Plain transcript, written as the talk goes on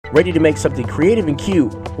Ready to make something creative and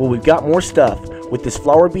cute? Well, we've got more stuff with this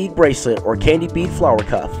flower bead bracelet or candy bead flower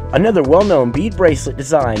cuff. Another well-known bead bracelet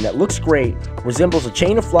design that looks great, resembles a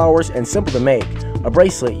chain of flowers, and simple to make. A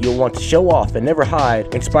bracelet you'll want to show off and never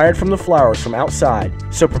hide, inspired from the flowers from outside.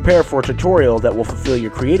 So prepare for a tutorial that will fulfill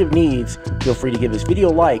your creative needs. Feel free to give this video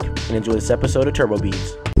a like and enjoy this episode of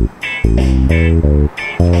TurboBeads.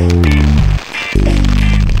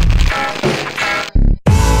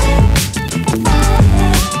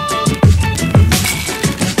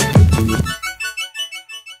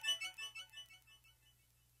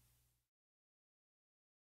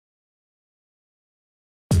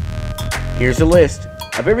 Here's a list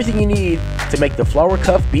of everything you need to make the flower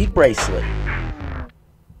cuff bead bracelet.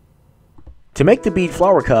 To make the bead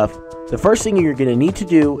flower cuff, the first thing you're going to need to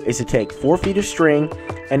do is to take 4 feet of string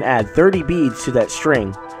and add 30 beads to that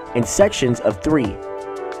string in sections of 3.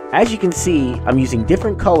 As you can see, I'm using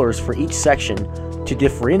different colors for each section to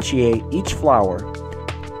differentiate each flower.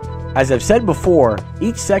 As I've said before,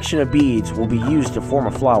 each section of beads will be used to form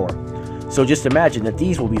a flower, so just imagine that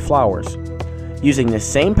these will be flowers. Using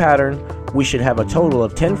this same pattern, we should have a total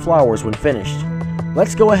of 10 flowers when finished.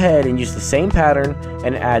 Let's go ahead and use the same pattern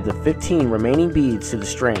and add the 15 remaining beads to the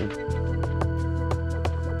string.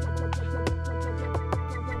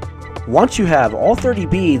 Once you have all 30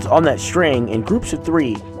 beads on that string in groups of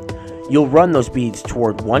 3, you'll run those beads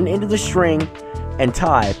toward one end of the string and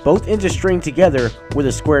tie both ends of string together with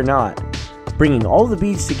a square knot, bringing all the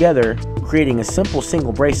beads together, creating a simple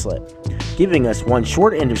single bracelet, giving us one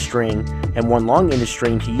short end of string and one long end of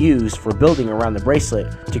string to use for building around the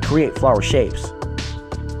bracelet to create flower shapes.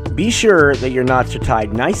 Be sure that your knots are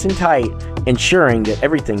tied nice and tight, ensuring that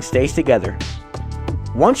everything stays together.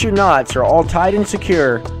 Once your knots are all tied and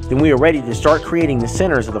secure, then we are ready to start creating the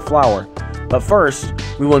centers of the flower. But first,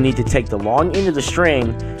 we will need to take the long end of the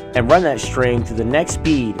string and run that string through the next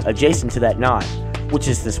bead adjacent to that knot, which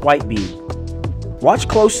is this white bead. Watch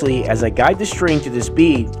closely as I guide the string to this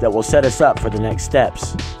bead that will set us up for the next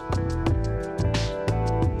steps.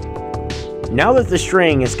 Now that the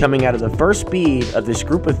string is coming out of the first bead of this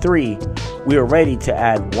group of 3, we are ready to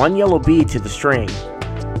add one yellow bead to the string.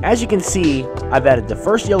 As you can see, I've added the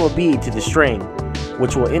first yellow bead to the string,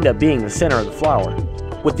 which will end up being the center of the flower.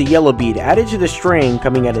 With the yellow bead added to the string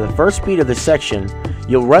coming out of the first bead of the section,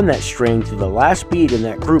 you'll run that string to the last bead in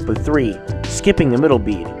that group of 3, skipping the middle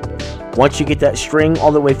bead. Once you get that string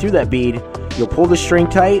all the way through that bead, you'll pull the string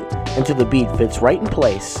tight until the bead fits right in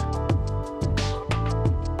place.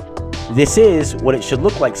 This is what it should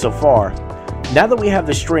look like so far. Now that we have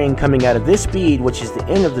the string coming out of this bead, which is the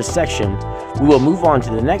end of the section, we will move on to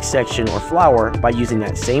the next section or flower by using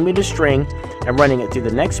that same end of string and running it through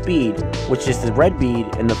the next bead, which is the red bead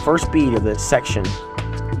in the first bead of this section.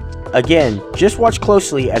 Again, just watch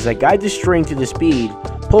closely as I guide the string to this bead,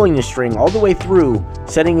 pulling the string all the way through,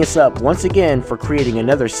 setting us up once again for creating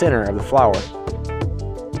another center of the flower.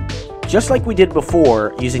 Just like we did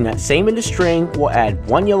before, using that same end of string, we'll add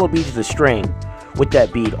one yellow bead to the string. With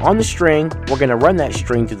that bead on the string, we're going to run that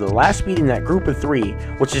string to the last bead in that group of 3,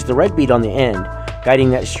 which is the red bead on the end, guiding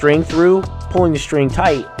that string through, pulling the string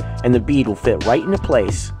tight, and the bead will fit right into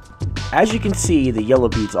place. As you can see, the yellow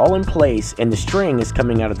bead's all in place and the string is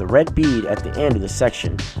coming out of the red bead at the end of the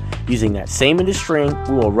section. Using that same end of string,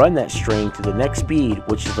 we will run that string to the next bead,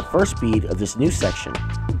 which is the first bead of this new section.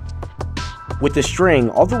 With the string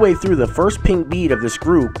all the way through the first pink bead of this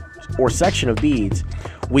group or section of beads,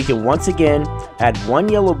 we can once again add one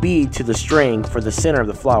yellow bead to the string for the center of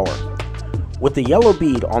the flower. With the yellow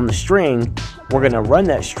bead on the string, we're going to run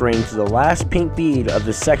that string to the last pink bead of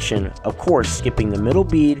this section, of course skipping the middle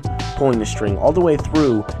bead, pulling the string all the way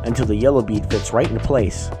through until the yellow bead fits right into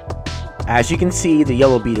place. As you can see, the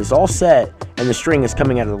yellow bead is all set and the string is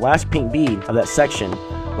coming out of the last pink bead of that section.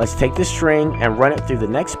 Let's take this string and run it through the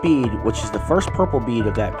next bead, which is the first purple bead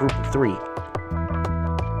of that group of 3.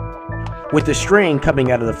 With the string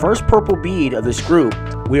coming out of the first purple bead of this group,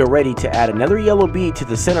 we are ready to add another yellow bead to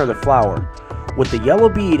the center of the flower. With the yellow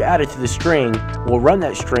bead added to the string, we'll run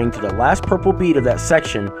that string to the last purple bead of that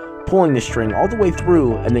section, pulling the string all the way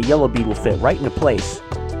through, and the yellow bead will fit right into place.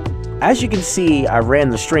 As you can see, I ran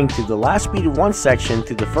the string through the last bead of one section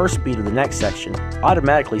through the first bead of the next section,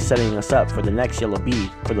 automatically setting us up for the next yellow bead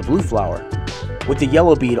for the blue flower. With the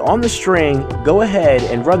yellow bead on the string, go ahead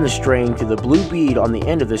and run the string to the blue bead on the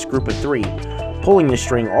end of this group of 3, pulling the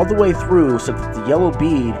string all the way through so that the yellow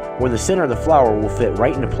bead or the center of the flower will fit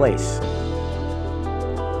right into place.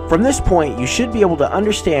 From this point, you should be able to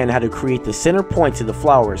understand how to create the center points of the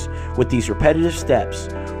flowers with these repetitive steps.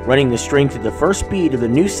 Running the string to the first bead of the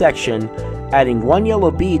new section, adding one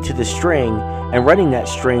yellow bead to the string, and running that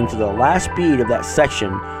string to the last bead of that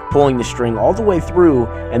section, pulling the string all the way through,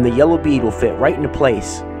 and the yellow bead will fit right into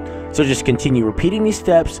place. So just continue repeating these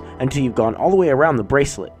steps until you've gone all the way around the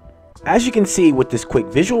bracelet. As you can see with this quick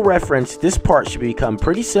visual reference, this part should become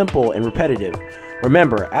pretty simple and repetitive.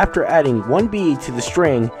 Remember, after adding one bead to the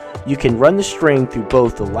string, you can run the string through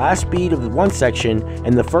both the last bead of the one section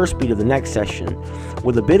and the first bead of the next section.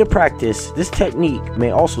 With a bit of practice, this technique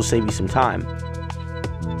may also save you some time.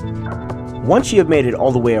 Once you have made it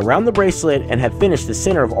all the way around the bracelet and have finished the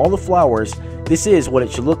center of all the flowers, this is what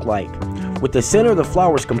it should look like. With the center of the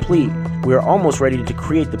flowers complete, we are almost ready to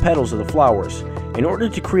create the petals of the flowers. In order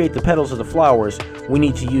to create the petals of the flowers, we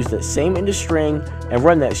need to use that same end of string and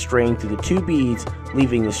run that string through the two beads,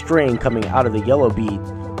 leaving the string coming out of the yellow bead.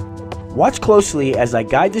 Watch closely as I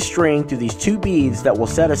guide the string through these two beads that will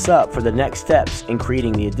set us up for the next steps in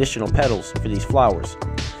creating the additional petals for these flowers.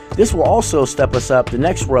 This will also step us up the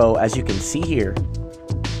next row, as you can see here.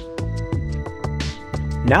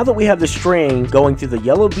 Now that we have the string going through the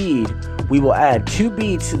yellow bead, we will add two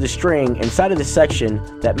beads to the string inside of the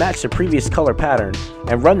section that match the previous color pattern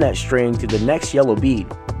and run that string to the next yellow bead.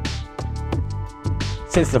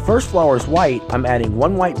 Since the first flower is white, I'm adding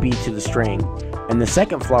one white bead to the string, and the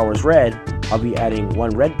second flower is red, I'll be adding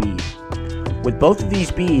one red bead. With both of these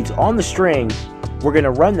beads on the string, we're going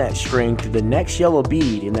to run that string to the next yellow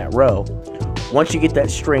bead in that row. Once you get that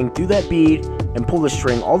string through that bead and pull the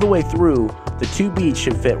string all the way through, the two beads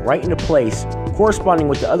should fit right into place, corresponding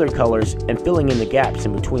with the other colors and filling in the gaps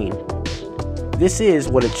in between. This is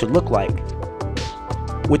what it should look like.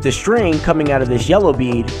 With the string coming out of this yellow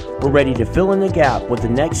bead, we're ready to fill in the gap with the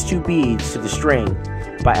next two beads to the string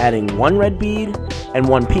by adding one red bead and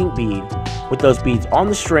one pink bead. With those beads on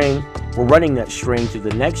the string, we're running that string to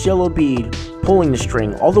the next yellow bead, pulling the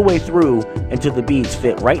string all the way through until the beads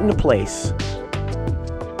fit right into place.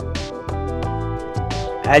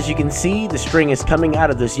 As you can see, the string is coming out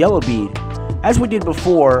of this yellow bead. As we did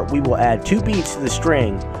before, we will add two beads to the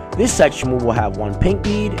string. This section we will have one pink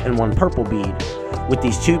bead and one purple bead. With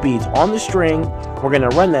these two beads on the string, we're going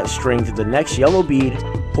to run that string to the next yellow bead,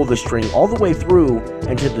 pull the string all the way through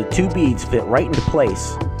until the two beads fit right into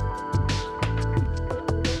place.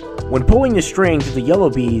 When pulling the string to the yellow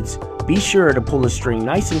beads, be sure to pull the string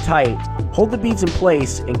nice and tight, hold the beads in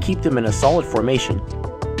place, and keep them in a solid formation.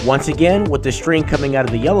 Once again, with the string coming out of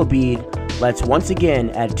the yellow bead, let's once again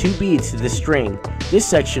add two beads to this string. This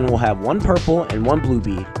section will have one purple and one blue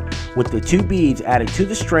bead. With the two beads added to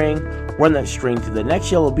the string, run that string to the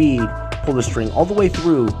next yellow bead, pull the string all the way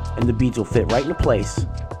through, and the beads will fit right into place.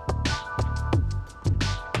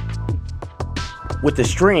 With the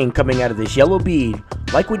string coming out of this yellow bead,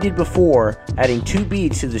 like we did before, adding two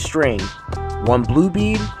beads to the string, one blue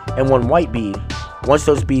bead and one white bead. Once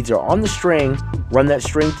those beads are on the string, run that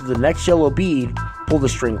string to the next yellow bead, pull the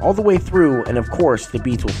string all the way through, and of course the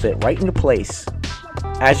beads will fit right into place.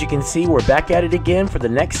 As you can see, we're back at it again for the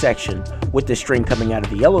next section. With the string coming out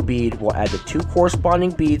of the yellow bead, we'll add the two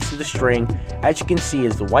corresponding beads to the string, as you can see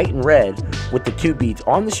is the white and red. With the two beads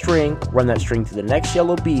on the string, run that string to the next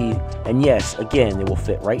yellow bead, and yes, again, they will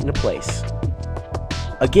fit right into place.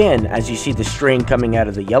 Again, as you see the string coming out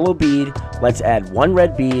of the yellow bead, let's add one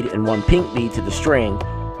red bead and one pink bead to the string.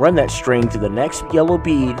 Run that string to the next yellow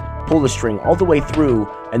bead, pull the string all the way through,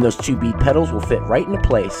 and those two bead petals will fit right into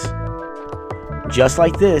place. Just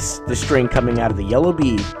like this, the string coming out of the yellow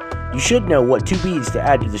bead, you should know what two beads to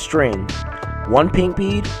add to the string. One pink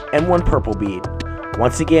bead and one purple bead.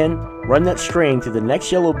 Once again, run that string to the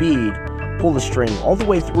next yellow bead, pull the string all the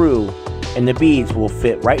way through, and the beads will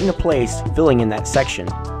fit right into place, filling in that section.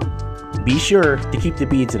 Be sure to keep the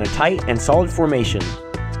beads in a tight and solid formation.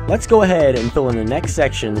 Let's go ahead and fill in the next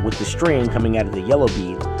section with the string coming out of the yellow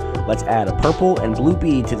bead. Let's add a purple and blue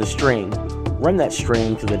bead to the string. Run that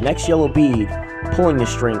string to the next yellow bead, pulling the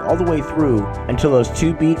string all the way through until those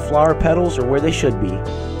two bead flower petals are where they should be.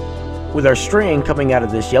 With our string coming out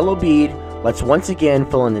of this yellow bead, let's once again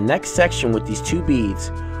fill in the next section with these two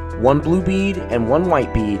beads, one blue bead and one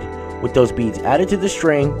white bead. With those beads added to the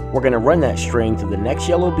string, we're going to run that string to the next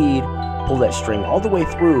yellow bead, pull that string all the way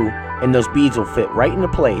through, and those beads will fit right into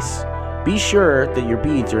place. Be sure that your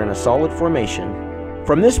beads are in a solid formation.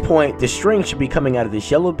 From this point, the string should be coming out of this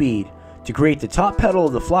yellow bead. To create the top petal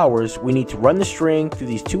of the flowers, we need to run the string through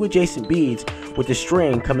these two adjacent beads with the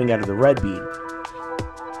string coming out of the red bead.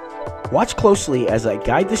 Watch closely as I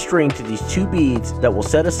guide the string to these two beads that will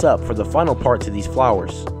set us up for the final parts of these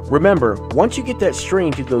flowers. Remember, once you get that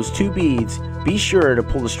string to those two beads, be sure to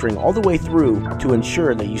pull the string all the way through to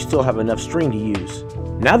ensure that you still have enough string to use.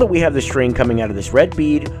 Now that we have the string coming out of this red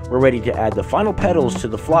bead, we're ready to add the final petals to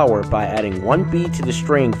the flower by adding one bead to the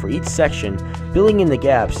string for each section, filling in the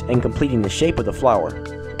gaps and completing the shape of the flower.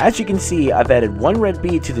 As you can see, I've added one red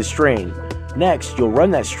bead to the string. Next, you'll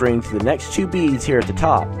run that string through the next two beads here at the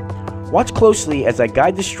top. Watch closely as I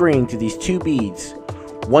guide the string through these two beads.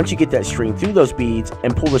 Once you get that string through those beads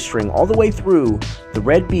and pull the string all the way through, the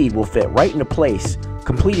red bead will fit right into place,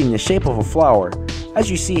 completing the shape of a flower, as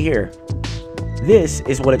you see here. This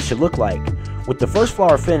is what it should look like. With the first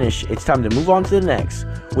flower finished, it's time to move on to the next.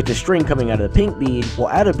 With the string coming out of the pink bead, we'll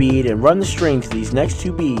add a bead and run the string to these next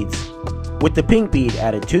two beads. With the pink bead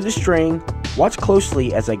added to the string, watch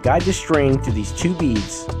closely as I guide the string through these two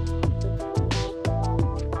beads.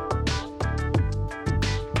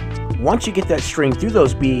 Once you get that string through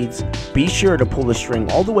those beads, be sure to pull the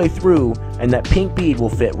string all the way through and that pink bead will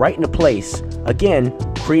fit right into place, again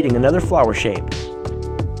creating another flower shape.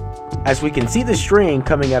 As we can see the string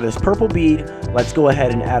coming out of this purple bead, let's go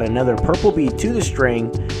ahead and add another purple bead to the string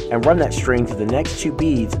and run that string to the next two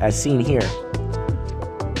beads as seen here.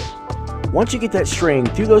 Once you get that string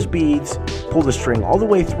through those beads, pull the string all the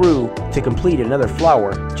way through to complete another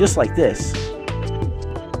flower, just like this.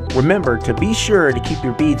 Remember to be sure to keep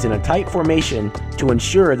your beads in a tight formation to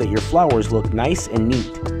ensure that your flowers look nice and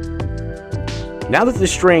neat. Now that the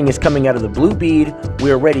string is coming out of the blue bead,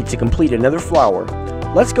 we are ready to complete another flower.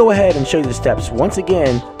 Let's go ahead and show you the steps once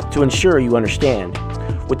again to ensure you understand.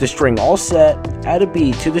 With the string all set, add a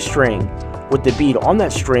bead to the string. With the bead on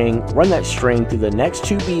that string, run that string through the next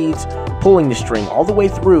two beads, pulling the string all the way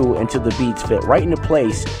through until the beads fit right into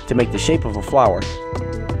place to make the shape of a flower.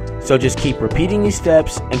 So just keep repeating these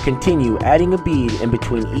steps and continue adding a bead in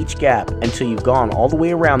between each gap until you've gone all the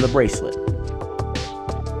way around the bracelet.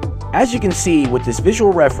 As you can see with this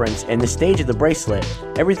visual reference and the stage of the bracelet,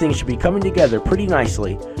 everything should be coming together pretty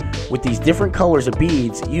nicely, with these different colors of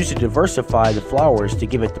beads used to diversify the flowers to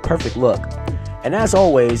give it the perfect look. And as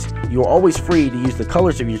always, you are always free to use the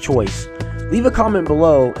colors of your choice. Leave a comment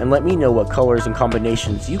below and let me know what colors and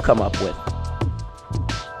combinations you come up with.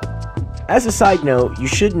 As a side note, you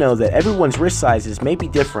should know that everyone's wrist sizes may be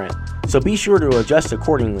different, so be sure to adjust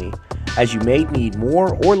accordingly, as you may need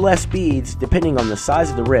more or less beads depending on the size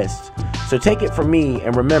of the wrist. So take it from me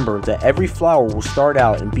and remember that every flower will start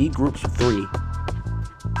out in bead groups of 3.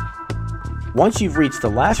 Once you've reached the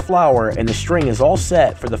last flower and the string is all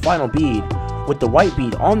set for the final bead, with the white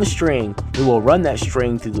bead on the string, we will run that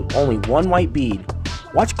string through only one white bead.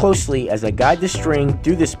 Watch closely as I guide the string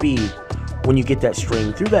through this bead. When you get that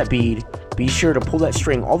string through that bead, be sure to pull that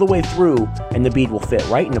string all the way through and the bead will fit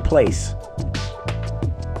right into place.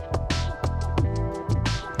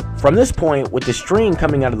 From this point, with the string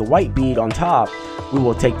coming out of the white bead on top, we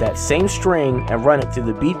will take that same string and run it through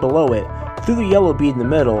the bead below it, through the yellow bead in the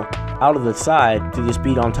middle, out of the side through this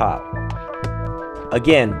bead on top.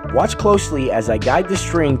 Again, watch closely as I guide the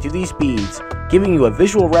string through these beads, giving you a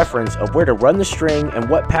visual reference of where to run the string and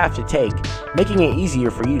what path to take, making it easier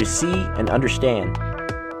for you to see and understand.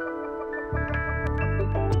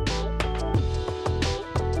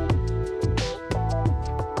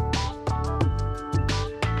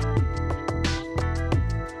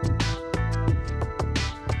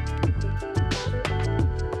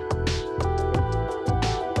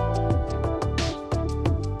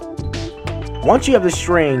 Once you have the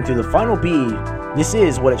string through the final bead, this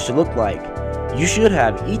is what it should look like. You should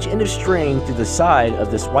have each end of string through the side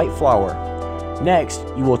of this white flower. Next,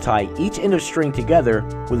 you will tie each end of string together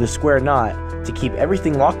with a square knot to keep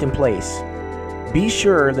everything locked in place. Be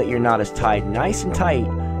sure that your knot is tied nice and tight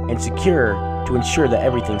and secure to ensure that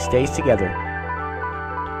everything stays together.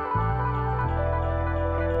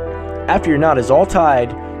 After your knot is all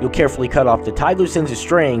tied, you'll carefully cut off the tied loose ends of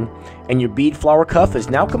string, and your bead flower cuff is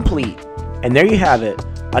now complete. And there you have it,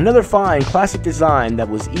 another fine classic design that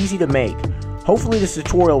was easy to make. Hopefully this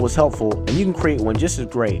tutorial was helpful and you can create one just as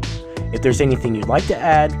great. If there's anything you'd like to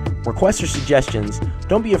add, requests or suggestions,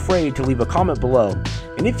 don't be afraid to leave a comment below.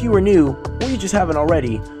 And if you are new, or you just haven't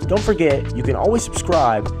already, don't forget you can always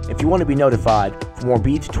subscribe if you want to be notified for more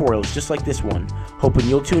bead tutorials just like this one. Hoping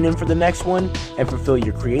you'll tune in for the next one and fulfill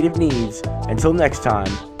your creative needs. Until next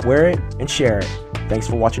time, wear it and share it. Thanks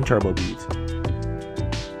for watching TurboBeads.